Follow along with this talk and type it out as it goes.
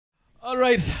All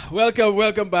right,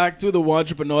 welcome back to the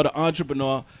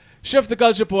Entrepreneur Shift the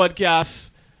Culture podcast.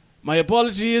 My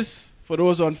apologies for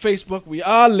those on Facebook. We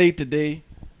are late today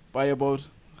by about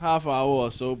half hour or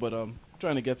so, but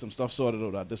trying to get some stuff sorted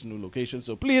out at this new location.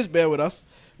 So please bear with us.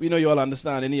 We know you all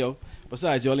understand anyhow.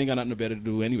 Besides, you all ain't got nothing better to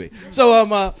do anyway.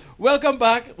 So welcome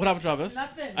back. What happened, Travis?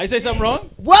 Nothing. I say something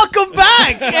wrong? Welcome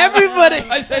back, everybody.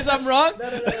 I say something wrong?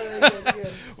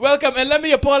 Welcome, and let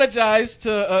me apologize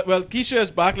to, Keisha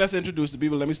is back. Let's introduce the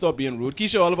people. Let me stop being rude.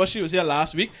 Keisha Oliver, she was here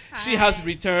last week. Hi. She has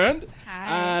returned.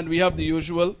 Hi. And we have the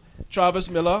usual Travis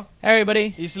Miller. Hey, everybody.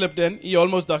 He slipped in. He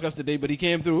almost ducked us today, but he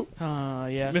came through.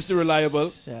 Yes. Mr.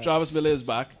 Reliable. Yes. Travis Miller is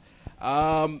back.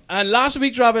 And last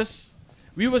week, Travis,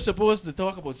 we were supposed to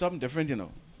talk about something different, you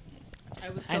know.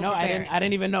 I know. I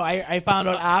didn't even know. I found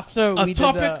out after we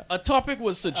did A topic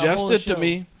was suggested to show.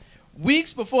 me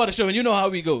weeks before the show, and you know how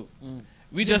we go.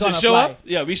 We just gonna show fly. up.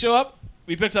 Yeah, we show up.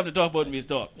 We pick something to talk about, and we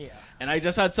talk. Yeah. And I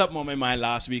just had something on my mind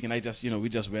last week, and I just, we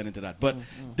just went into that. But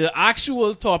the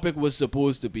actual topic was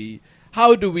supposed to be,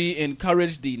 how do we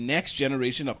encourage the next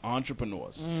generation of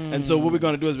entrepreneurs? And so what we're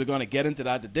going to do is we're going to get into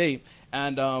that today.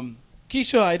 And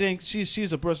Keisha, I think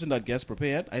she's a person that gets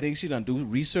prepared. I think she done do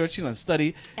research. She done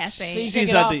study. Essay.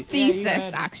 She's at the Thesis,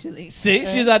 Yeah, actually. see,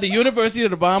 she's at the University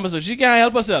of the Bahamas, so she can't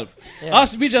help herself. Yeah.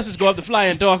 Us, we just go off the fly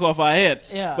and talk off our head.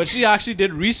 Yeah. But she actually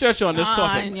did research on this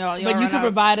topic. But you can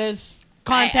provide us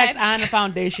context and a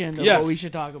foundation of Yes. what we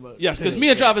should talk about. Yes, because today. me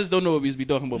and Travis don't know what we be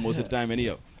talking about most of the time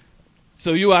anyhow.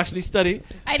 So you actually study.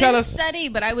 I Tell didn't us. study,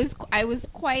 but I was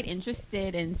quite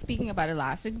interested in speaking about it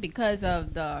last week because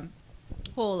of the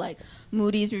whole like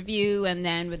Moody's review, and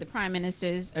then with the Prime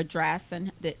Minister's address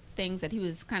and the things that he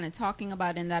was kind of talking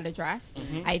about in that address.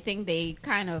 I think they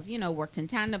kind of worked in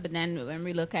tandem. But then when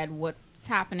we look at what's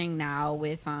happening now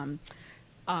with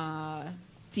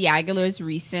D. Aguilar's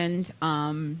recent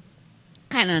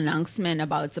kind of announcement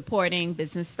about supporting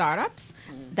business startups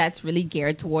that's really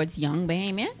geared towards young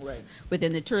Bahamians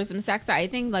within the tourism sector. I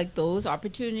think like those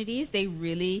opportunities, they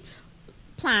really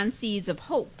plant seeds of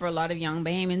hope for a lot of young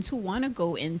Bahamians who want to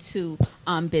go into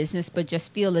business but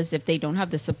just feel as if they don't have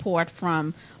the support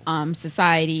from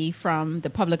society, from the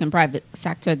public and private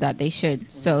sector that they should.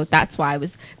 So that's why I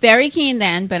was very keen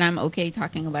then, but I'm okay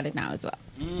talking about it now as well.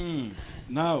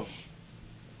 Now,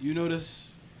 you notice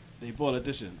they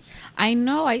politicians. I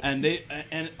know.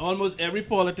 And almost every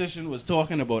politician was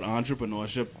talking about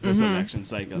entrepreneurship this election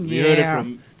cycle. We heard it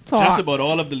from just about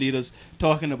all of the leaders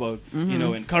talking about,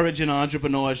 encouraging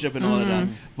entrepreneurship and all of that.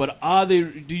 But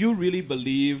do you really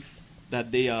believe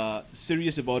that they are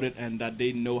serious about it and that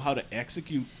they know how to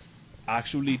execute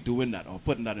actually doing that or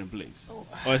putting that in place?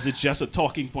 Or is it just a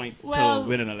talking point to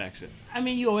win an election? I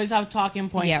mean, you always have talking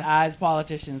points as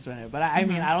politicians, but I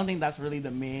mean, I don't think that's really the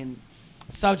main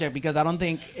subject, because I don't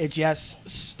think it just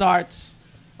starts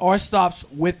or stops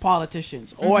with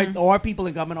politicians or people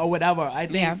in government or whatever. I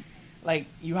think like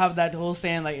you have that whole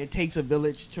saying, like, it takes a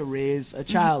village to raise a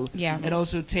child. It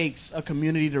also takes a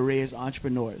community to raise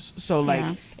entrepreneurs. So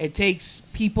like it takes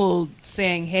people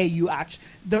saying, hey, you actually,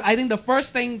 I think the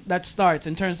first thing that starts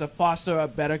in terms of foster a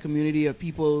better community of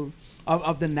people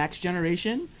of the next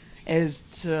generation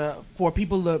is for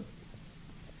people to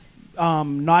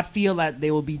not feel that they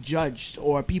will be judged,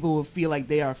 or people will feel like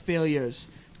they are failures.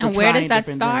 And where does that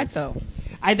start, though?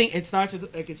 I think it starts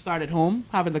at home,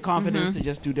 having the confidence to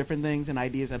just do different things and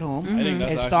ideas at home. I think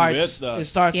that's It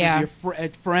starts with your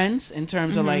friends in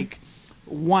terms of like,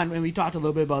 one, and we talked a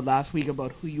little bit about last week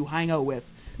about who you hang out with,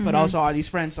 but also, are these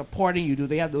friends supporting you? Do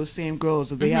they have those same goals?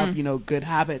 Do they have good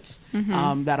habits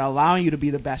that are allowing you to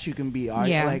be the best you can be?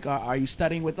 Are you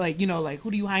studying with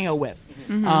who do you hang out with?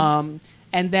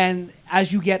 And then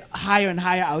as you get higher and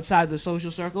higher outside the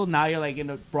social circle, now you're like in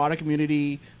a broader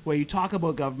community where you talk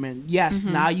about government. Yes,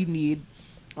 now you need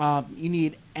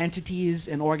entities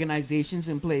and organizations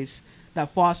in place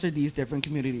that foster these different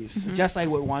communities. Just like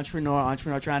what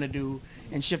entrepreneur trying to do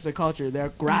and shift the culture.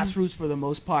 They're grassroots for the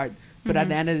most part. But at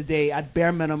the end of the day, at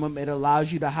bare minimum, it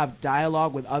allows you to have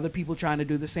dialogue with other people trying to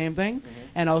do the same thing,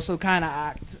 and also kind of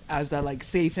act as that like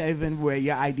safe haven where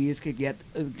your ideas could get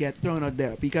thrown out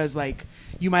there. Because like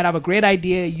you might have a great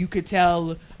idea, you could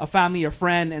tell a family or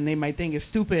friend, and they might think it's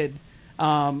stupid,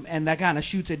 and that kind of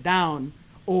shoots it down.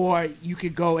 Or you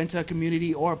could go into a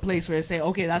community or a place where they say,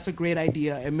 okay, that's a great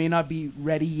idea. It may not be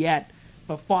ready yet,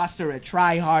 but foster it,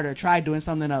 try harder, try doing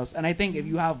something else. And I think if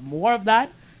you have more of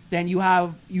that, then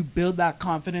you build that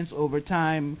confidence over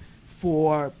time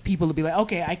for people to be like,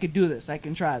 okay, I could do this, I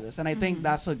can try this. And I think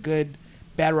that's a good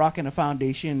bedrock and a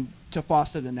foundation to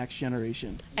foster the next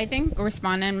generation. I think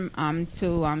responding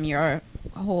to your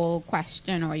whole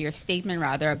question or your statement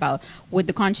rather about what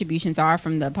the contributions are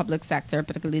from the public sector,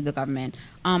 particularly the government.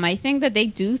 I think that they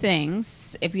do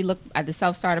things, if you look at the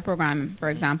self-starter program, for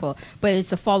example, but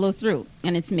it's a follow through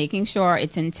and it's making sure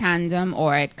it's in tandem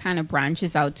or it kind of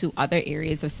branches out to other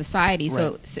areas of society. Right.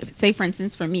 So say, for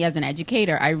instance, for me as an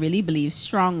educator, I really believe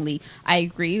strongly, I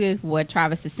agree with what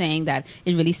Travis is saying, that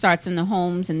it really starts in the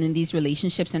homes and in these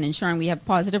relationships and ensuring we have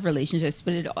positive relationships,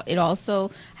 but it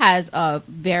also has a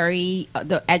very,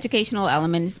 the educational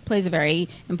element plays a very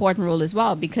important role as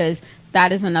well, because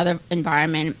that is another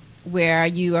environment where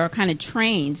you are kind of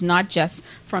trained, not just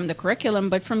from the curriculum,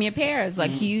 but from your peers.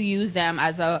 Like you use them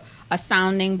as a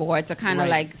sounding board to kind of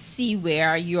like see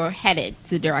where you're headed,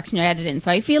 to the direction you're headed in. So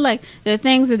I feel like the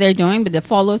things that they're doing, but the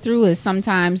follow through is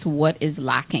sometimes what is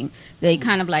lacking. They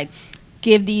kind of like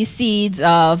give these seeds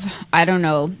of, I don't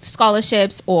know,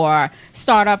 scholarships or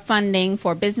startup funding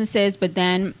for businesses, but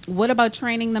then what about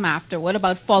training them after? What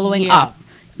about following up?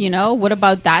 You know, what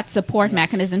about that support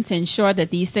mechanism to ensure that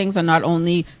these things are not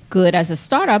only good as a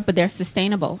startup, but they're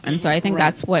sustainable? And so I think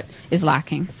that's what is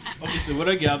lacking. Okay, so what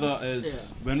I gather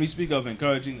is when we speak of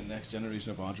encouraging the next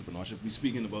generation of entrepreneurship, we're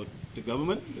speaking about the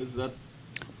government? Is that...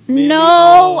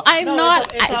 No, I'm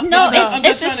not.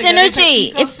 It's a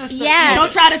synergy. It's yes.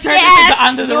 Don't try to turn this into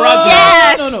under the rug.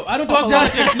 Yes. No. I don't talk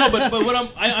politics. No, but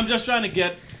what I'm just trying to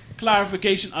get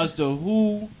clarification as to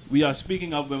who we are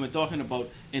speaking of when we're talking about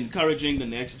encouraging the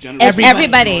next generation. It's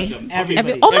everybody.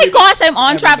 Oh my gosh, I'm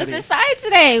on Travis's side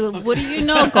today. What do you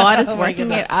know? God is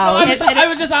working it out. I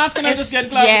was just asking her to get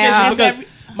clarification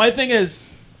because my thing is,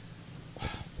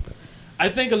 I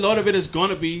think a lot of it is going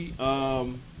to be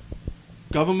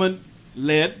government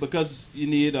led, because you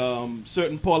need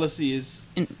certain policies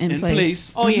in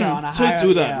place. Oh yeah, on a higher, to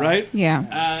do that, right? Yeah.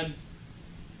 And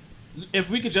if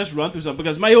we could just run through something,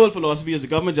 because my whole philosophy is the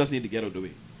government just need to get out of the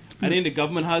way. I think the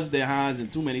government has their hands in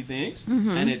too many things,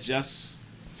 and it just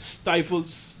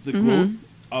stifles the growth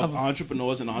of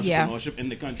entrepreneurs and entrepreneurship in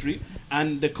the country.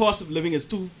 And the cost of living is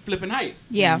too flipping high.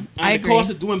 Yeah, and the cost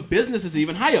of doing business is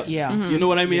even higher. Yeah. You know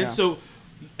what I mean? Yeah. So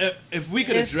if we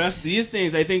could address these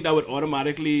things, I think that would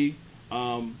automatically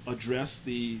address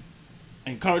the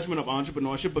encouragement of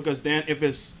entrepreneurship, because then if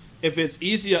it's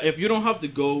easier, if you don't have to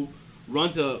go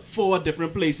run to 4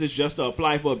 different places just to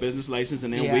apply for a business license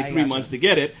and then wait 3 months to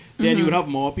get it, then you would have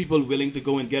more people willing to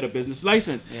go and get a business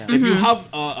license. If you have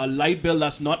a light bill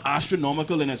that's not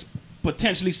astronomical and it's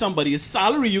potentially somebody's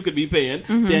salary you could be paying,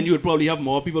 then you would probably have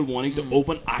more people wanting to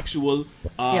open actual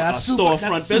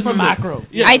storefront business. Macro.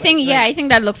 Yeah, I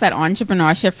think that looks at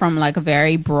entrepreneurship from like a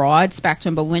very broad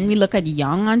spectrum. But when we look at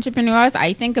young entrepreneurs,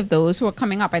 I think of those who are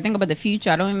coming up. I think about the future.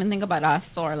 I don't even think about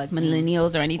us or like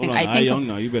millennials or anything. I think young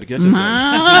now. You better catch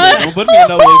yourself. Don't put me in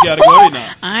that whole category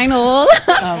now. I know.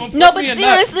 No, but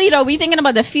seriously though, we're thinking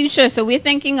about the future. So we're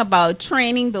thinking about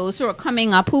training those who are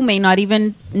coming up who may not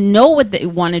even know what they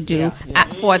want to do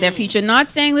for their future. Not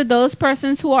saying that those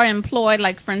persons who are employed,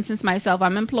 like for instance myself,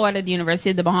 I'm employed at the University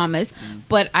of the Bahamas,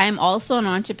 but I'm also an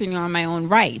entrepreneur in my own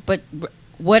right. But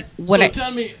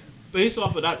tell me, based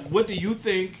off of that, what do you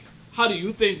think? How do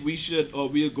you think we should or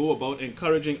we'll go about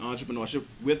encouraging entrepreneurship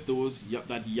with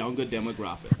that younger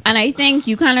demographic? And I think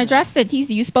you kind of addressed it.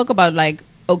 You spoke about like,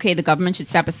 okay, the government should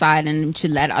step aside and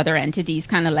should let other entities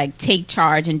kind of like take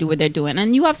charge and do what they're doing.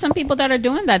 And you have some people that are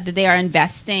doing that they are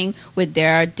investing with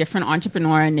their different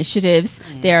entrepreneur initiatives.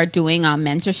 They are doing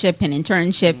mentorship and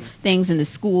internship things in the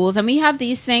schools. And we have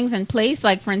these things in place.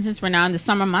 Like, for instance, we're now in the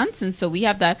summer months. And so we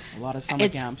have that. A lot of summer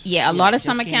camps. Yeah, a lot of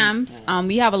summer camps. Yeah.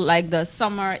 We have like the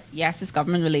summer, yes, it's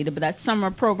government related, but that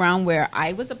summer program where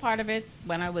I was a part of it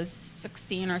when I was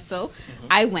 16 or so.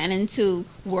 I went into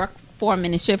work for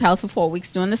Ministry of Health for 4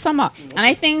 weeks during the summer. And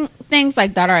I think things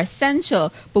like that are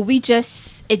essential, but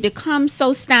it becomes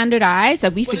so standardized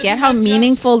that we forget how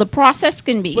meaningful the process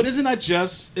can be. But isn't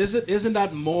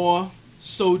that more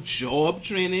so job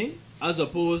training as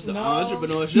opposed to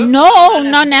entrepreneurship? No,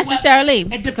 not necessarily.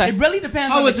 It really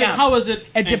depends on the camp. How is it?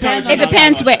 It depends.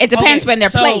 It depends when they're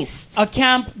placed. A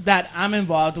camp that I'm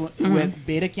involved with,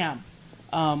 Beta Camp,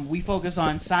 we focus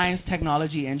on science,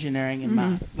 technology, engineering, and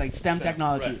math, like STEM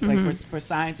technologies, like for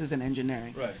sciences and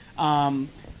engineering. Right.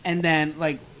 And then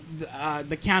like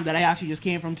the camp that I actually just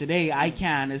came from today,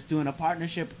 ICANN, is doing a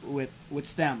partnership with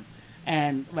STEM,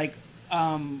 and like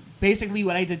basically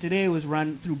what I did today was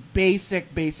run through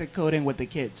basic coding with the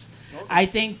kids. Okay. I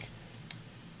think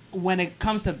when it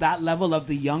comes to that level of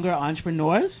the younger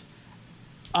entrepreneurs,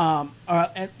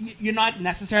 you're not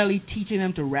necessarily teaching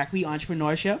them directly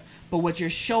entrepreneurship, but what you're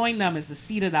showing them is the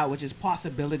seed of that, which is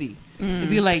possibility. It'd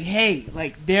be like, hey,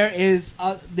 like there's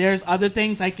other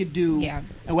things I could do,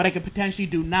 and what I could potentially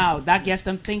do now. That gets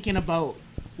them thinking about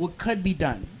what could be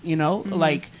done, you know,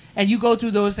 like, and you go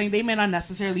through those things. They may not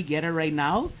necessarily get it right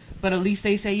now, but at least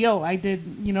they say, yo, I did,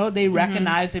 you know, they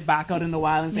recognize it back out in the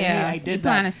wild and say, hey, I did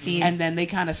that. And then they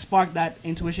kind of spark that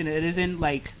intuition. It isn't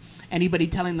like anybody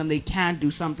telling them they can't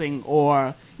do something,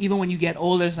 or even when you get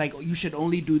older, it's like, you should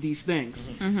only do these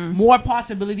things. More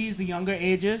possibilities the younger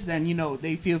ages, then, you know,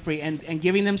 they feel free. And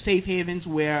giving them safe havens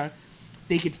where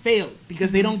they could fail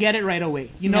because they don't get it right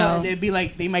away. You know, they'd be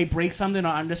like, they might break something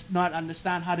or not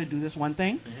understand how to do this one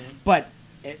thing, but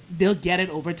they'll get it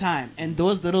over time. And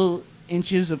those little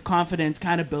inches of confidence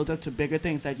kind of build up to bigger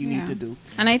things that you need to do.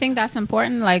 And I think that's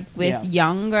important, like with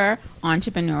younger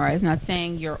entrepreneurs, not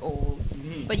saying you're old,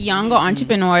 but younger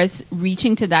entrepreneurs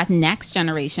reaching to that next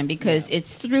generation, because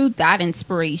it's through that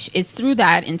inspiration, it's through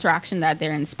that interaction that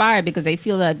they're inspired, because they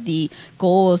feel that the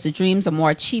goals, the dreams are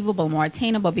more achievable, more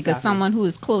attainable, because someone who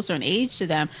is closer in age to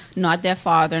them, not their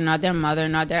father, not their mother,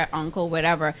 not their uncle,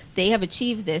 whatever, they have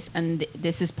achieved this and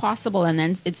this is possible. And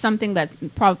then it's something that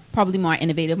probably more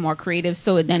innovative, more creative,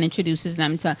 so it then introduces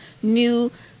them to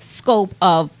new scope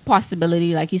of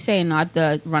possibility, like you say, not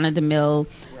the run-of-the-mill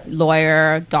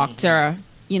lawyer, doctor,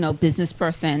 you know, business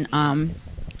person,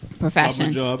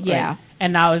 profession. Job, right.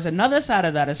 And now there's another side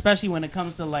of that, especially when it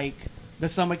comes to like the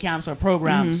summer camps or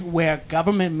programs where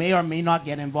government may or may not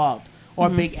get involved, or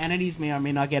big entities may or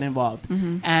may not get involved.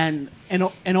 And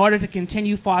in order to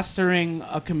continue fostering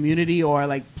a community or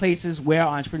like places where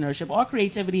entrepreneurship or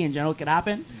creativity in general could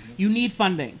happen, you need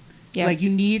funding. Like you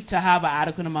need to have an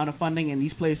adequate amount of funding in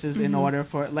these places in order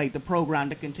for like the program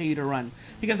to continue to run,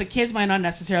 because the kids might not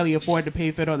necessarily afford to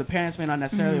pay for it, or the parents may not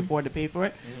necessarily afford to pay for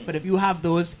it. But if you have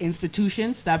those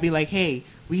institutions that be like, hey,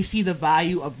 we see the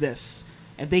value of this,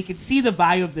 if they could see the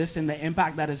value of this and the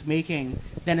impact that it's making,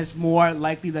 then it's more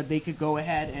likely that they could go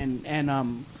ahead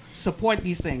and support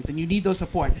these things. And you need those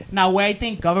support. Now, where I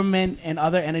think government and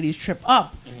other entities trip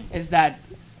up is that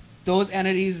those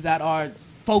entities that are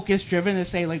focus driven to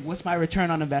say like, what's my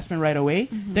return on investment right away,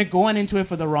 they're going into it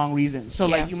for the wrong reason. So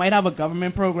like you might have a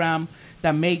government program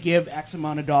that may give X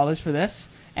amount of dollars for this,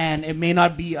 and it may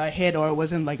not be a hit, or it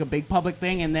wasn't like a big public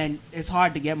thing, and then it's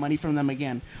hard to get money from them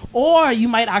again. Or you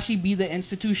might actually be the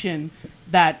institution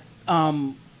that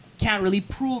can't really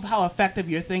prove how effective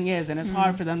your thing is, and it's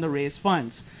hard for them to raise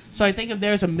funds. So I think if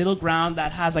there's a middle ground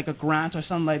that has like a grant or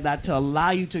something like that to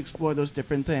allow you to explore those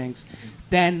different things,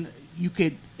 then you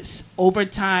could over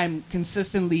time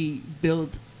consistently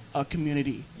build a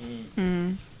community.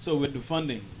 So with the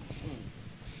funding,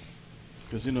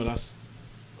 because you know that's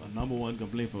a number one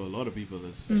complaint for a lot of people,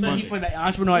 is especially funding. for the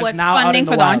entrepreneurs. What now funding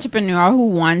for the wild. entrepreneur who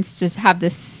wants to have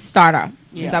this startup?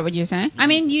 Yeah. Is that what you're saying? I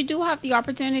mean, you do have the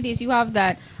opportunities. You have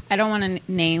that. I don't want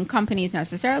to name companies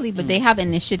necessarily, but they have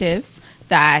initiatives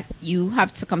that you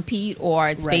have to compete, or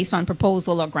it's based on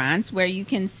proposal or grants where you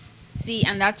can see,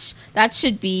 and that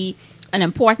should be an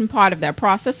important part of their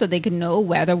process, so they can know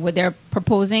whether what they're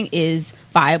proposing is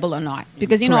viable or not.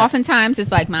 Because, you know, oftentimes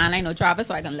it's like, man, I know Travis,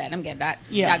 so I can let him get that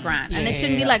grant. And it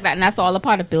shouldn't be like that. And that's all a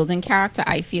part of building character,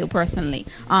 I feel personally.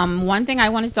 One thing I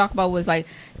wanted to talk about was like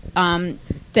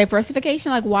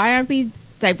diversification. Like, why aren't we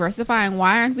diversifying?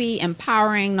 Why aren't we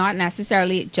empowering not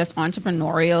necessarily just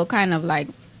entrepreneurial kind of like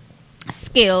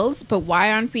skills, but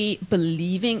why aren't we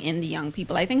believing in the young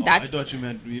people? I think that. I thought you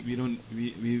meant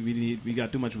we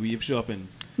got too much weave shopping.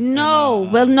 No,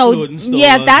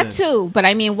 that too. But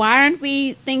I mean, why aren't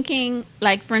we thinking,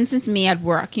 like, for instance, me at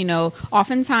work, you know,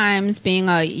 oftentimes being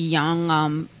a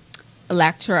young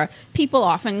lecturer, people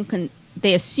often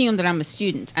they assume that I'm a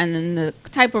student, and then the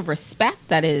type of respect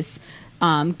that is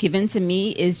given to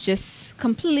me is just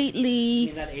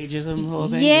completely that ageism whole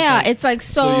thing. Yeah, it's like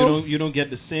so you don't get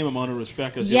the same amount of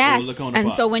respect as your older counterparts.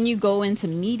 And so when you go into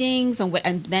meetings and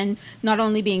then not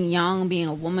only being young, being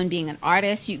a woman, being an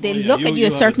artist, they look at you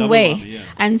a certain way.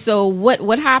 And so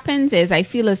what happens is, I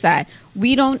feel is that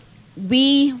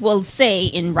we will say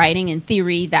in writing, in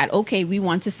theory, that, okay, we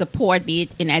want to support, be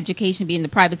it in education, be it in the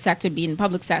private sector, be it in the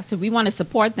public sector, we want to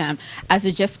support them as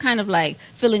a just kind of like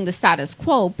filling the status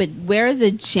quo. But where is the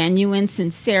genuine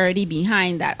sincerity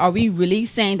behind that? Are we really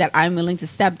saying that I'm willing to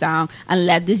step down and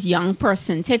let this young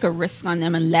person take a risk on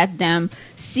them and let them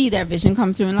see their vision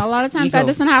come through? And a lot of times that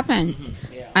doesn't happen.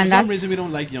 And for some reason, we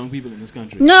don't like young people in this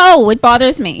country. No, it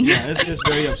bothers me. Yeah, it's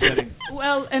very upsetting.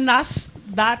 Well, and that's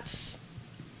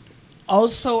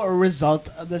also a result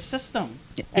of the system.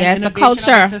 Yeah, it's a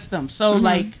culture. System. So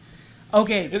like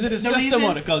Okay. Is it a system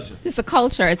or the culture? It's a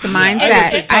culture. It's a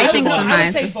mindset. I think it's a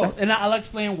mindset. And I'll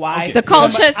explain why. Okay. The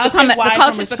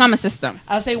culture's become a system.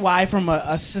 I'll say why from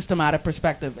a systematic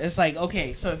perspective. It's like,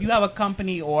 okay, so if you have a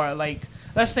company or like,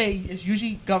 let's say it's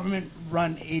usually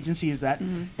government-run agencies that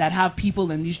have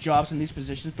people in these jobs and these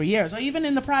positions for years, or even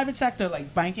in the private sector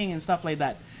like banking and stuff like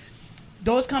that.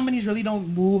 Those companies really don't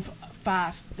move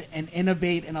fast and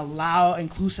innovate and allow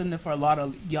inclusiveness for a lot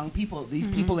of young people, these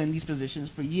people in these positions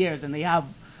for years, and they have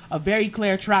a very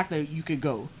clear track that you could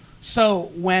go.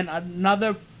 So when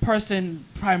another person,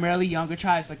 primarily younger,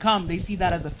 tries to come, they see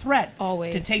that as a threat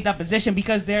to take that position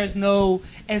because there's no,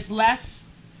 it's less.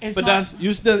 It's but that's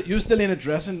you still in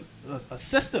addressing a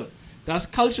system. That's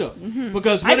culture.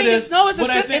 Because what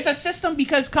it's a system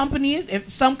because companies,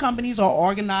 if some companies are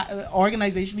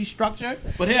organizationally structured,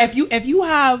 but if you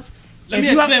have. Let me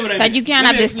explain what I mean. That you can't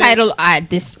have this title at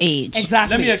this age.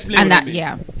 Exactly. Let me explain what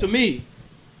I mean. To me,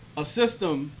 a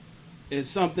system is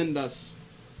something that's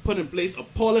put in place, a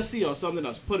policy or something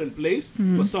that's put in place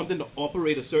for something to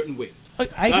operate a certain way.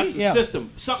 That's a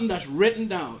system, something that's written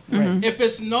down. If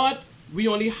it's not, we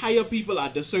only hire people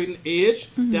at a certain age,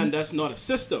 then that's not a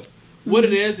system. What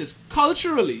it is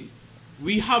culturally,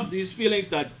 we have these feelings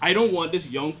that I don't want this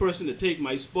young person to take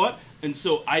my spot, and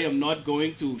so I am not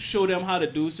going to show them how to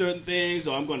do certain things,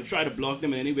 or I'm going to try to block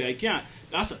them in any way I can.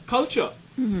 That's a culture.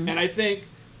 And I think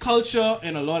culture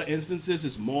in a lot of instances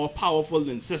is more powerful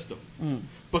than system.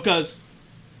 Because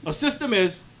a system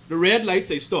is the red light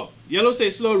say stop. Yellow say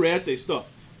slow, red say stop.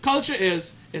 Culture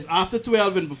is after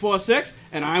 12 and before 6,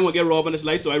 and I ain't going to get robbed on this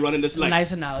light, so I run in this light.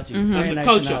 Nice analogy. That's a nice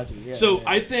culture. Analogy. Yeah,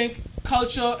 I think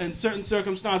culture in certain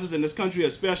circumstances in this country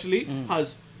especially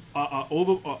has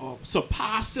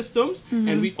surpassed systems,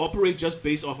 and we operate just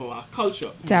based off of our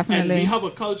culture. Definitely. And we have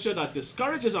a culture that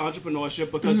discourages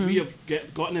entrepreneurship because we have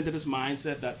gotten into this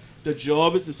mindset that the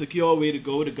job is the secure way to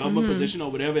go, the government position or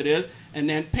whatever it is, and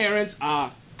then parents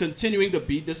are continuing to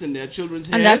beat this in their children's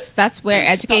heads. And that's where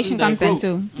education comes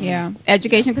into. Yeah.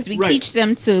 Education, because we teach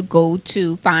them to go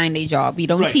to find a job. We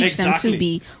don't teach them to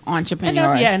be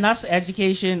entrepreneurs. And that's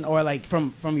education, or like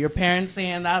from your parents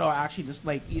saying that, or actually just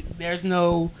like there's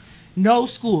no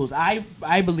schools. I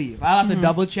believe I'll have to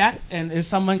double check, and if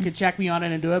someone could check me on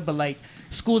it and do it, but like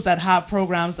schools that have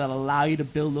programs that allow you to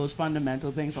build those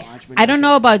fundamental things for entrepreneurship. I don't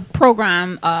know about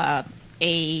program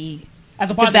as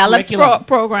a part developed of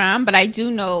program, but I do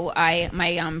know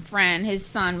my friend, his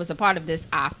son was a part of this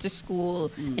after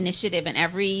school initiative, and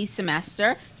every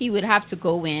semester he would have to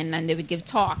go in and they would give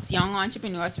talks. Young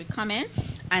entrepreneurs would come in,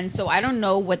 and so I don't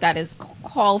know what that is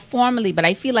called formally, but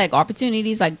I feel like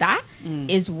opportunities like that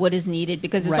is what is needed,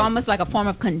 because it's almost like a form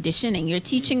of conditioning. You're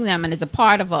teaching them, and it's a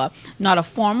part of not a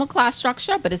formal class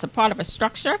structure, but it's a part of a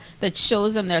structure that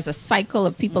shows them there's a cycle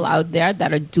of people out there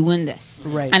that are doing this,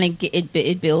 and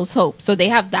it builds hope. So they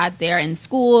have that there in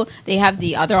school. They have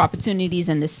the other opportunities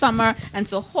in the summer. And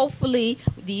so hopefully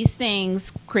these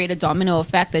things create a domino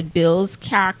effect that builds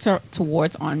character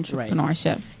towards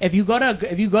entrepreneurship. If you go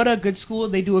to a good school,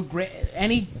 they do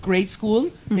any great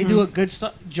school, they do a good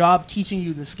job teaching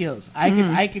you the skills.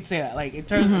 I could say that, like in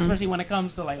terms, especially when it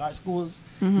comes to like art schools,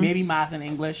 maybe math and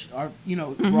English are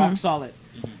rock solid.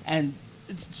 And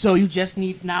so you just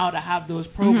need now to have those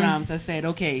programs that said,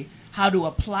 okay, how to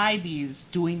apply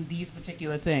doing these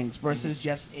particular things versus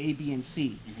just A, B, and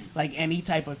C, like any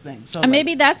type of thing. So, and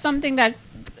maybe that's something that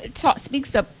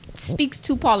speaks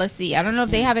to policy. I don't know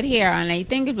if they have it here, and I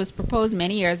think it was proposed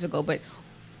many years ago, but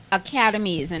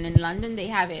academies, and in London they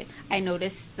have it. I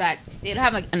noticed that they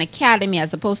have an academy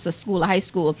as opposed to a school, a high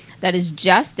school, that is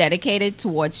just dedicated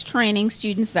towards training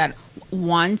students that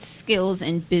want skills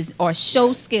in business, or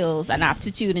show skills and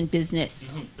aptitude in business,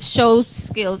 show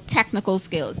skills, technical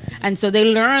skills. And so they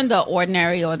learn the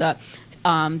ordinary or the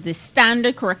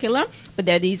standard curriculum, but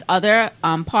there are these other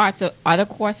parts of other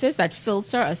courses that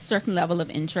filter a certain level of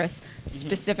interest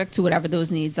specific to whatever those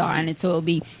needs are. And so it'll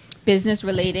be business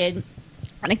related,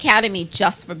 an academy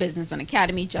just for business, an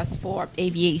academy just for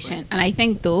aviation. And I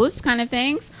think those kind of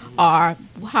things are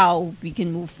how we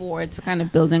can move forward to kind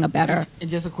of building a better... And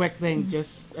just a quick thing,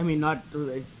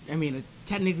 it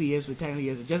technically is, but technically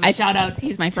isn't. Just a shout out.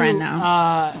 He's my friend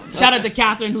now. Shout out to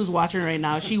Catherine, who's watching right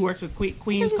now. She works with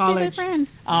Queens College.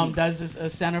 Does this a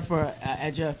center for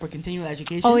continual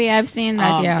education. Oh yeah, I've seen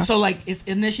that. Yeah. So like it's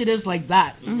initiatives like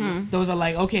that. Those are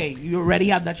like, okay, you already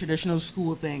have that traditional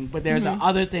school thing, but there's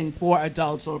another thing for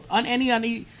adults or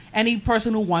any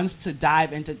person who wants to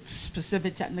dive into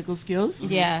specific technical skills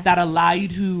that allow you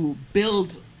to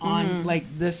build on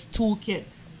like this toolkit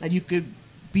that you could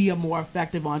be a more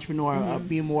effective entrepreneur,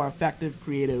 be a more effective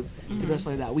creative, just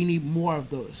like that. We need more of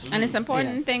those. And it's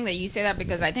important thing that you say that,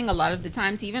 because I think a lot of the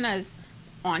times, even as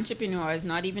entrepreneurs,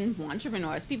 not even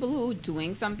entrepreneurs, people who are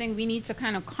doing something, we need to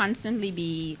kind of constantly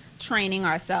be training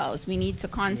ourselves. We need to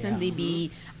constantly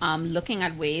be looking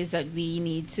at ways that we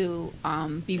need to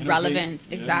be relevant.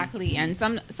 Exactly. And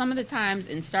some of the times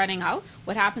in starting out,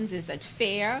 what happens is that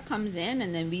fear comes in,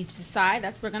 and then we decide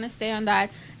that we're going to stay on that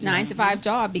 9-to-5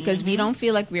 job because we don't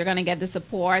feel like we're going to get the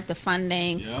support, the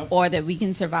funding, or that we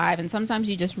can survive. And sometimes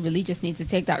you just really just need to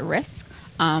take that risk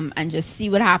and just see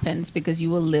what happens, because you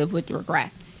will live with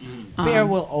regrets. Fear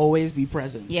will always be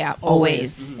present. Yeah,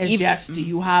 always. It's just, do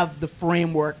you have the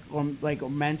framework or like a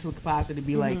mental capacity to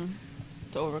be like,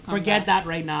 to overcome forget that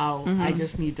right now. I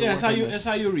just need to. Yeah, work on this. that's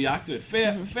how you react to it.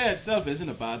 Fear itself isn't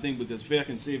a bad thing, because fear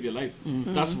can save your life.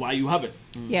 That's why you have it.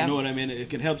 Yeah. You know what I mean? It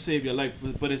can help save your life,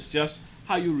 but it's just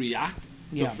how you react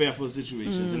to fearful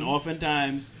situations. And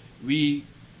oftentimes we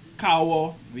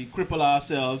cower, we cripple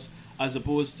ourselves, as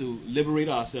opposed to liberate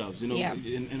ourselves. You know,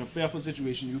 in a fearful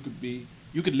situation,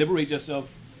 you could liberate yourself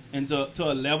into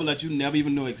a level that you never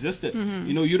even know existed.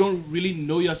 You know, you don't really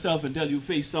know yourself until you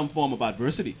face some form of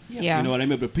adversity. You know what I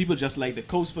mean? But people just like the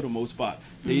coast for the most part.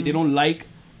 They don't like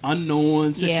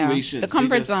unknown situations. The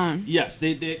comfort zone. Yes,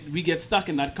 we get stuck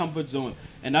in that comfort zone.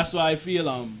 And that's why I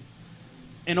feel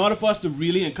in order for us to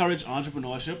really encourage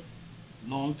entrepreneurship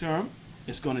long term,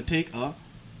 it's going to take a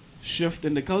shift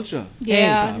in the culture.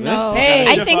 Yeah, no.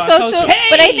 I think so too.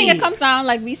 But I think it comes down,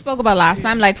 like we spoke about last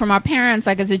time, like from our parents,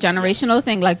 like as a generational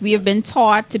thing, like we have been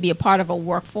taught to be a part of a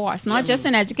workforce, not just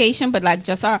in education, but like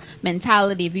just our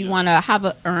mentality. If we want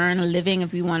to earn a living,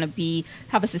 if we want to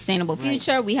have a sustainable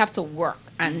future, we have to work.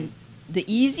 And the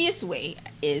easiest way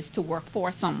is to work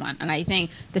for someone. And I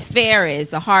think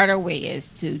the harder way is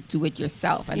to do it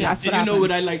yourself. And that's what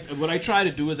happens. What I try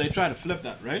to do is I try to flip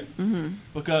that, right?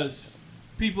 Because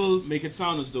people make it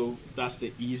sound as though that's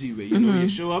the easy way. You know, you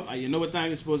show up, you know what time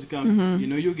you're supposed to come, you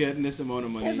know you're getting this amount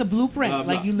of money. It's a blueprint. Blah,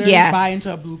 blah. Like you literally buy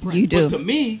into a blueprint. You do. But to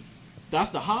me,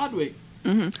 that's the hard way.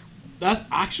 That's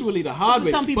actually the hard way.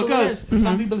 Some people because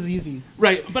some people it's easy.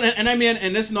 Right. But and I mean,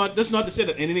 and that's not to say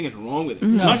that anything is wrong with it.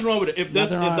 Nothing wrong with it. If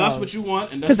that's what you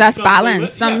want, and because that's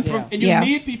balance. And you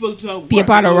need people to be a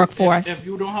part of the workforce. If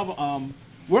you don't have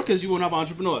workers, you won't have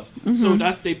entrepreneurs. So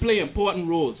they play important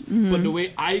roles. But the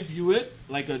way I view it,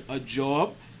 like a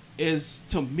job, is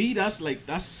to me that's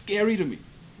scary to me.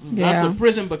 That's a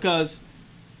prison, because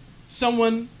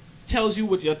someone tells you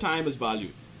what your time is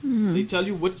valued. They tell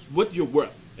you what you're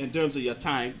worth in terms of your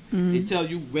time. They tell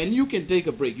you when you can take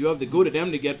a break. You have to go to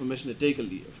them to get permission to take a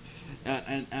leave.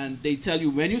 And they tell you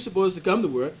when you're supposed to come to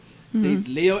work. They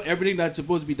lay out everything that's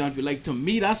supposed to be done for you. Like, to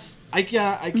me, I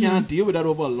can't deal with that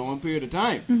over a long period of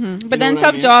time. But then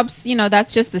some jobs,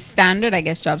 that's just the standard, I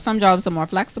guess, job. Some jobs are more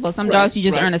flexible. Some jobs you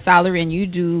just earn a salary and you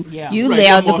lay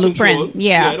out the blueprint.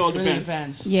 It all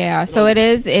depends. So it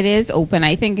is open.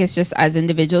 I think it's just, as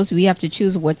individuals, we have to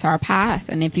choose what's our path.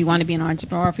 And if we want to be an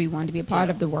entrepreneur, if we want to be a part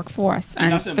of the workforce.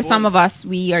 And for some of us,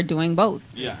 we are doing both.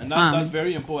 Yeah, and that's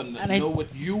very important. And know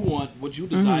what you want, what you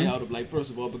desire out of life, first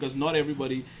of all, because not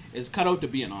everybody is cut out to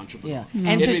be an entrepreneur.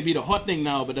 And it may be the hot thing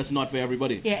now, but that's not for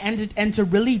everybody. Yeah, and to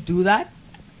really do that,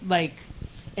 like,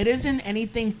 it isn't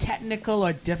anything technical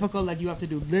or difficult that you have to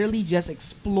do. Literally just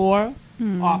explore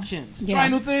options. Try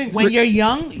new things. When you're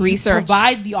young, research. You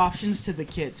provide the options to the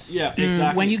kids. Yeah,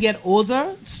 exactly. When you get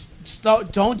older,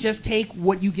 don't just take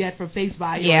what you get for face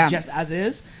value or just as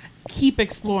is. Keep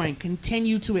exploring.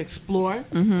 Continue to explore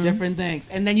different things.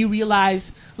 And then you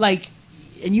realize, like,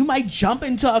 and you might jump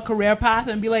into a career path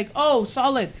and be like, oh,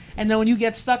 solid. And then when you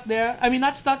get stuck there, I mean,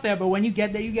 not stuck there, but when you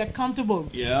get there, you get comfortable.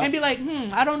 Yeah. And be like,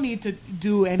 I don't need to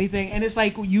do anything. And it's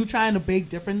like you trying to bake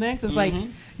different things. It's like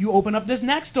you open up this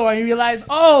next door and you realize,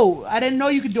 oh, I didn't know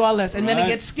you could do all this. And then it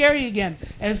gets scary again.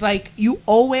 And it's like you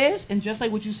always, and just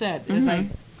like what you said, it's like,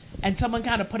 and someone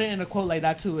kind of put it in a quote like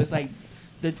that too. It's like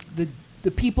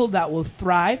the people that will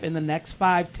thrive in the next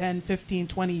 5, 10, 15,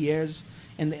 20 years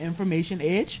in the information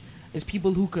age is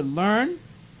people who could learn,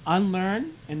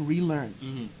 unlearn, and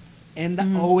relearn. And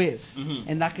that always.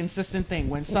 And that consistent thing.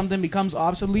 When something becomes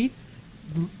obsolete,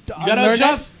 you gotta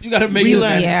adjust. You gotta make the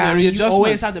necessary adjustments. You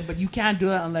always have to, but you can't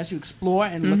do it unless you explore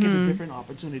and look at the different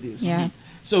opportunities.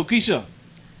 So, Keisha,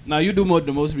 now you do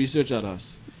the most research at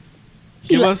us.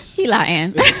 He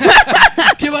lying.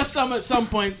 Give us some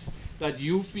points that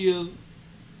you feel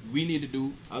we need to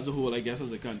do as a whole, I guess,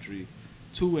 as a country,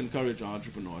 to encourage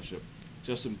entrepreneurship.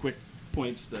 Just some quick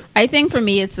points that I think for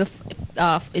me it's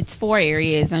 4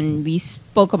 areas, and we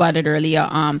spoke about it earlier.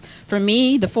 For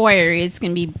me, the 4 areas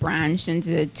can be branched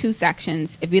into 2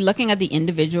 sections. If we're looking at the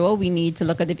individual, we need to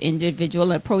look at the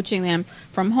individual, approaching them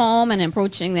from home and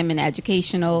approaching them in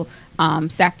educational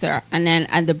sector. And then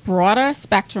at the broader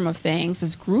spectrum of things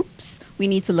as groups, we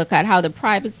need to look at how the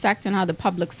private sector and how the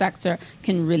public sector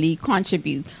can really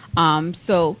contribute.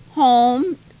 So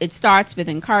home, it starts with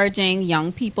encouraging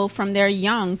young people from their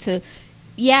young to,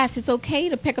 yes, it's okay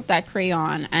to pick up that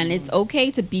crayon, and it's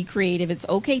okay to be creative. It's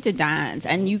okay to dance,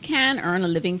 and you can earn a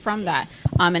living from that.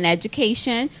 In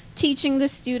education, teaching the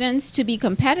students to be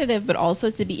competitive, but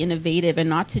also to be innovative and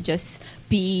not to just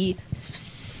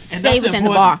stay within the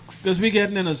box. Because we're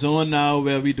getting in a zone now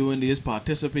where we're doing these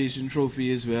participation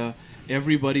trophies where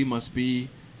everybody must be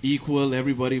equal,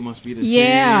 everybody must be the same.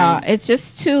 Yeah, it's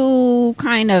just too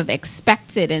kind of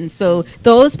expected. And so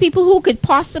those people who could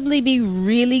possibly be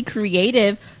really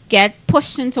creative get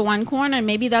pushed into one corner, and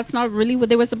maybe that's not really what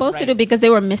they were supposed to do because they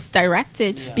were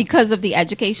misdirected because of the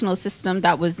educational system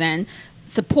that was then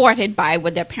supported by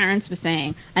what their parents were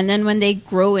saying. And then when they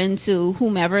grow into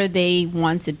whomever they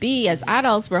want to be as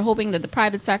adults, we're hoping that the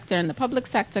private sector and the public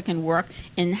sector can work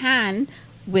in hand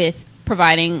with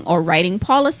providing or writing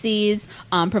policies,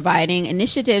 providing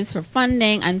initiatives for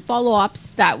funding and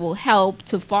follow-ups that will help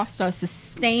to foster a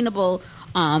sustainable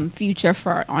future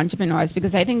for entrepreneurs,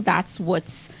 because I think that's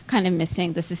what's kind of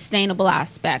missing, the sustainable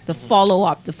aspect, the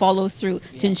follow-up, the follow-through,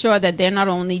 to ensure that they're not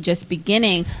only just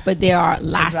beginning, but they are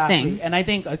lasting. Exactly. And I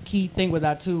think a key thing with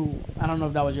that too, I don't know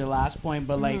if that was your last point,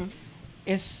 but like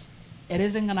it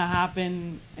isn't going to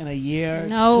happen in a year,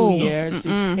 2 years.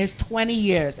 It's 20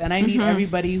 years. And I need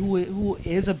everybody who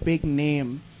is a big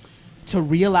name to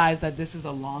realize that this is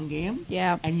a long game.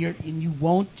 Yeah. And you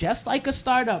won't, just like a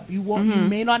startup, you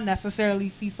may not necessarily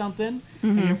see something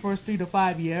in your first 3 to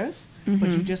 5 years, but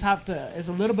you just have to, it's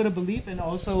a little bit of belief and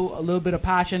also a little bit of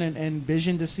passion and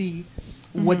vision to see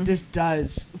what this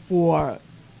does for,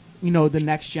 the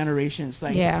next generations.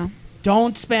 Like,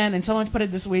 don't spend, and someone put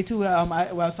it this way too,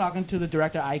 I was talking to the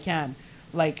director,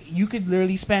 like, you could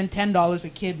literally spend $10 a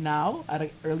kid now at an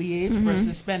early age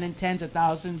versus spending tens of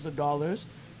thousands of dollars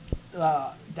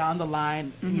down the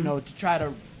line, to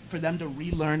try for them to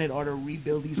relearn it or to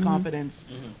rebuild these confidence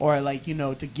or like,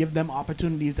 to give them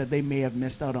opportunities that they may have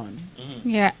missed out on.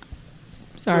 Yeah.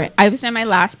 Sorry, I was saying my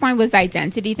last point was the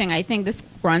identity thing. I think this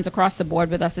runs across the board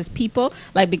with us as people.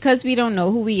 Like, because we don't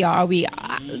know who we are, we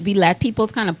let people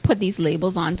kind of put these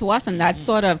labels onto us, and that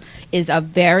sort of is a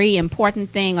very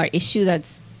important thing or issue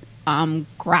that's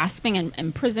grasping and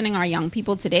imprisoning our young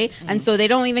people today. And so they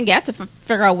don't even get to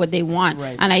figure out what they want.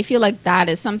 Right. And I feel like that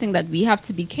is something that we have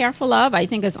to be careful of. I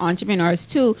think as entrepreneurs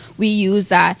too, we use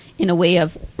that in a way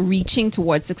of reaching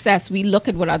towards success. We look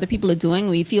at what other people are doing.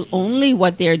 We feel only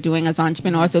what they're doing as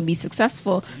entrepreneurs will be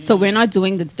successful. So we're not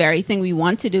doing the very thing we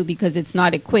want to do because it's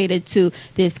not equated to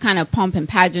this kind of pomp and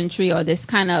pageantry or this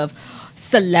kind of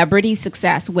celebrity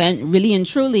success, when really and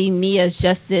truly me as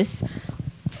just this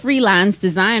freelance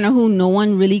designer who no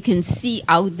one really can see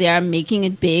out there making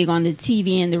it big on the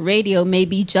TV and the radio may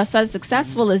be just as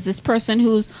successful as this person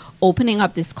who's opening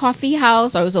up this coffee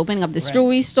house or who's opening up this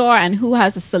jewelry store and who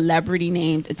has a celebrity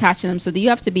name attached to them. So that you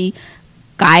have to be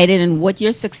guided in what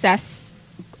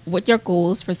your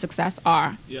goals for success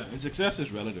are. Yeah, and success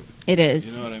is relative. It is.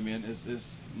 You know what I mean?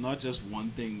 It's not just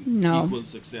one thing equals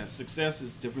success. Success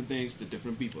is different things to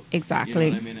different people. Exactly.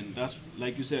 You know what I mean? And that's,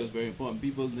 like you said, is very important.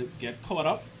 People get caught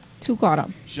up. Too caught up.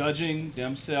 Judging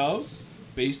themselves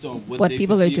based on what they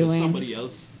people are perceive as doing. somebody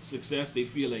else's success. They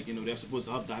feel like, they're supposed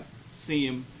to have that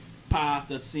same path,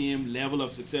 that same level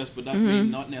of success, but that may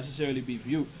not necessarily be for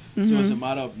you. So it's a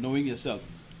matter of knowing yourself,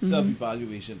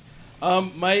 self-evaluation.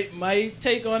 My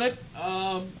take on it,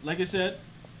 like I said,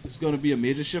 it's going to be a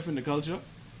major shift in the culture,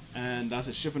 and that's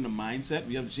a shift in the mindset.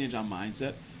 We have to change our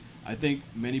mindset. I think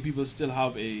many people still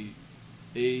have a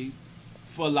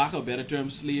for lack of a better term,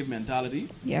 slave mentality.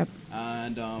 Yep.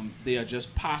 And they are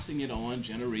just passing it on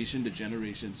generation to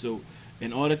generation. So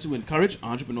in order to encourage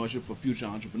entrepreneurship for future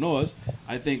entrepreneurs,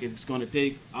 I think it's going to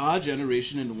take our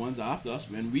generation and the ones after us,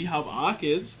 when we have our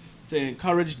kids, to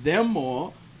encourage them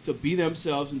more to be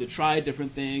themselves and to try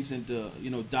different things and to,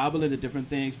 dabble into different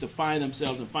things, to find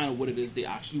themselves and find out what it is they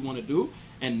actually want to do,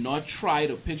 and not try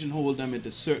to pigeonhole them into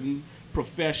certain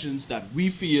professions that we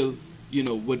feel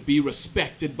would be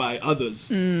respected by others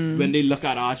when they look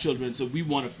at our children. So we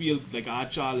want to feel like our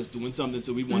child is doing something,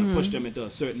 so we want to push them into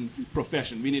a certain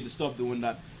profession. We need to stop doing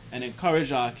that and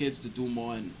encourage our kids to do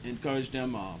more and encourage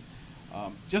them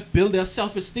just build their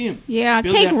self-esteem. Yeah,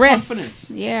 build take their risks.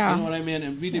 confidence. Yeah. You know what I mean?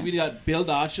 And we need build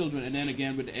our children. And then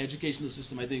again, with the educational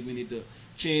system, I think we need to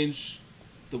change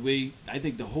the way. I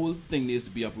think the whole thing needs to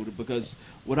be uprooted, because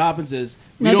what happens is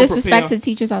no disrespect to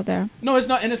teachers out there. No, it's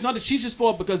not, and it's not the teachers'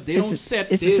 fault, because they don't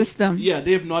set. It's the system. Yeah,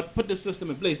 they have not put the system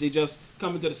in place. They just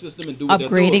come into the system and do what they're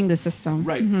told. Upgrading the system,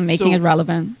 right? Making it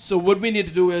relevant. So what we need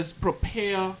to do is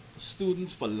prepare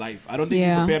students for life. I don't think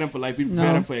we prepare them for life. We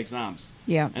prepare them for exams.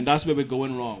 Yeah, and that's where we're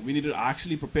going wrong. We need to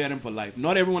actually prepare them for life.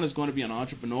 Not everyone is going to be an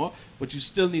entrepreneur, but you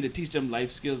still need to teach them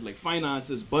life skills like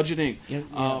finances, budgeting,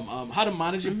 how to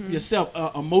manage yourself,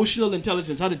 emotional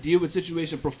intelligence, how to deal with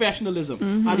situations,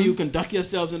 professionalism, how do you conduct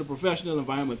yourselves in a professional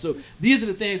environment. So these are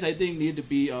the things I think need to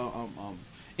be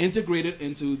integrated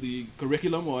into the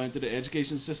curriculum or into the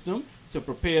education system to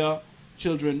prepare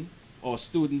children or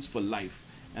students for life.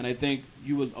 And I think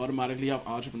you will automatically have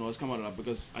entrepreneurs come out of that,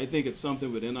 because I think it's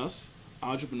something within us.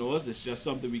 Entrepreneurs, it's just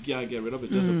something we can't get rid of.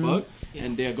 It's just a bug,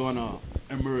 and they're going to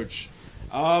emerge.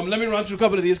 Let me run through a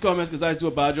couple of these comments, because I do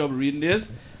a bad job of reading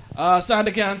this.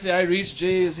 Sandra can say, I reached.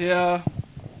 Jay is here.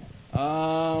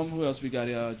 Who else we got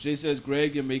here? Jay says,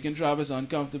 Greg, you're making Travis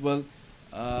uncomfortable.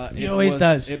 He always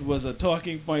does. It was a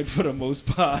talking point for the most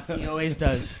part. He always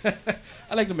does.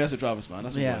 I like to mess with Travis, man.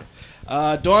 That's my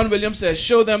boy. Dawn Williams says,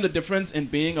 show them the difference in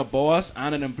being a boss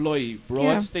and an employee.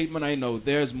 Broad statement, I know.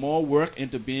 There's more work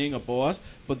into being a boss,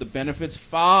 but the benefits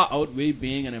far outweigh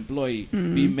being an employee.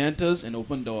 Be mentors and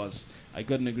open doors. I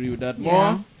couldn't agree with that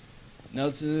more.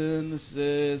 Nelson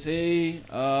says, hey.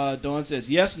 Dawn says,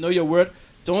 yes, know your worth.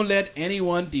 Don't let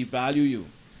anyone devalue you.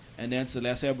 And then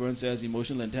Celeste Hepburn says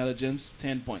emotional intelligence,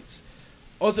 10 points.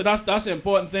 Also, that's an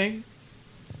important thing.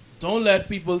 Don't let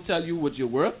people tell you what you're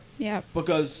worth. Yeah.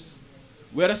 Because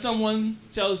whether someone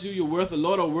tells you you're worth a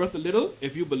lot or worth a little,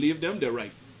 if you believe them, they're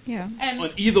right. Yeah. And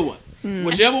on either one.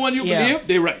 Whichever one you believe,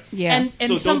 they're right. Yeah.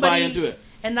 And so don't buy into it.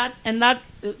 And that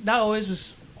always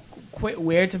was quite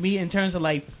weird to me in terms of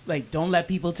like don't let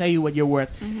people tell you what you're worth.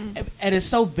 And it's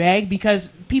so vague,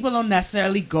 because people don't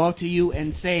necessarily go up to you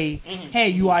and say, hey,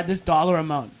 you are this dollar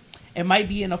amount. It might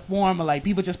be in a form of like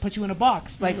people just put you in a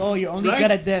box, like, oh, you're only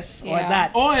good at this or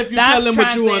that. Or if you tell them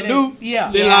what you want to do,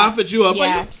 they laugh at you up.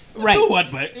 Yes. Like, do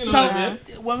what, but you know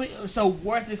what I mean? So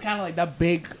worth is kind of like that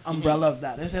big umbrella of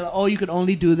that. They say, like, oh, you could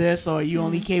only do this, or you're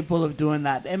only capable of doing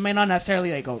that. It may not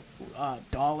necessarily like a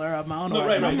dollar amount or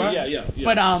a number. Yeah.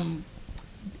 But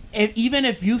even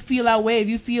if you feel that way, if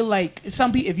you feel like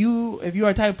if you are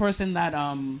a type of person that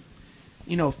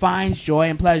finds joy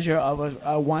and pleasure of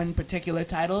a one particular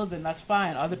title, then that's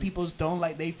fine. Other people's don't,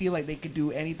 like they feel like they could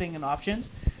do anything in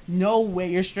options. Know where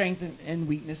your strengths and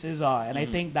weaknesses are, and I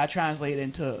think that translates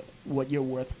into what your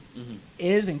worth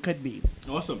is and could be.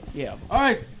 Awesome. Yeah. All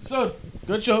right. So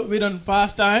good show. We done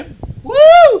past time. Woo!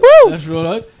 Let's roll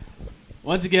out.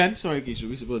 Once again, sorry, Keisha, we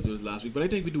were supposed to do this last week, but I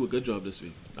think we do a good job this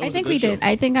week. I think we did.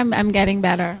 I think I'm getting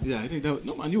better. Yeah, I think that.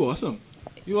 No, man, you awesome.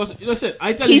 You awesome. Listen,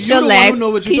 I tell Keisha you, the one who know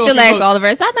what you're Keisha Legs about. Oliver.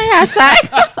 Is that my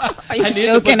hashtag? Are you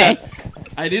joking it?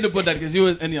 I need to put that because you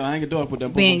was. Anyhow, I ain't gonna put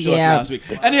them shorts last week.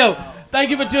 Anyhow,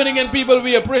 thank you for tuning in, people.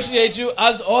 We appreciate you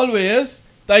as always.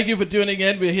 Thank you for tuning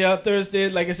in. We're here Thursday.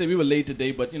 Like I said, we were late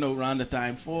today, but around the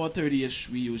time 4:30ish,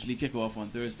 we usually kick off on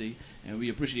Thursday, and we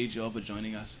appreciate you all for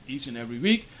joining us each and every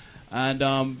week.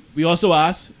 And we also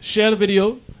ask, share the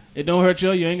video. It don't hurt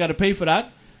you. You ain't got to pay for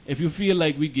that. If you feel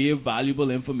like we gave valuable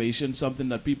information, something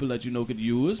that people that could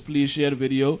use, please share the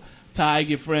video. Tag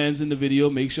your friends in the video.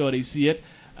 Make sure they see it.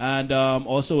 And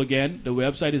also, again, the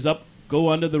website is up. Go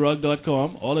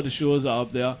undertherug.com. All of the shows are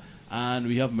up there. And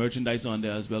we have merchandise on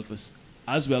there as well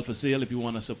for sale if you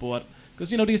want to support. Because,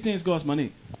 these things cost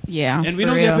money. Yeah. And we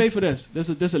don't get paid for this. This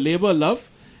is a labor of love.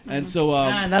 And so,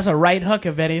 and that's a right hook,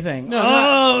 if anything. No.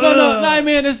 I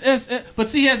mean, but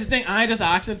see, here's the thing. I ain't just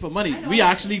asking for money. We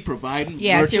actually providing.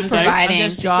 Yes, you're providing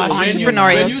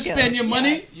entrepreneurial. When you spend your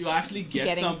money, you actually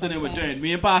get something in return.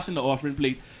 We ain't passing the offering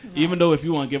plate. No. Even though if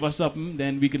you want to give us something,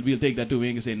 then we'll take that too. We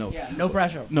ain't gonna say no. Yeah, no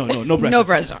pressure. No pressure. No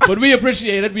pressure. But we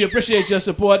appreciate it. We appreciate your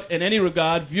support in any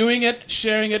regard. Viewing it,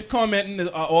 sharing it, commenting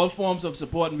are all forms of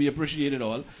support, and we appreciate it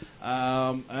all.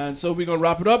 And so we're gonna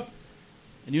wrap it up.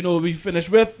 And you know what we finish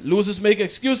with? Losers make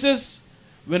excuses.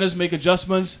 Winners make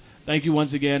adjustments. Thank you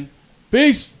once again.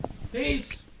 Peace.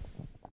 Peace.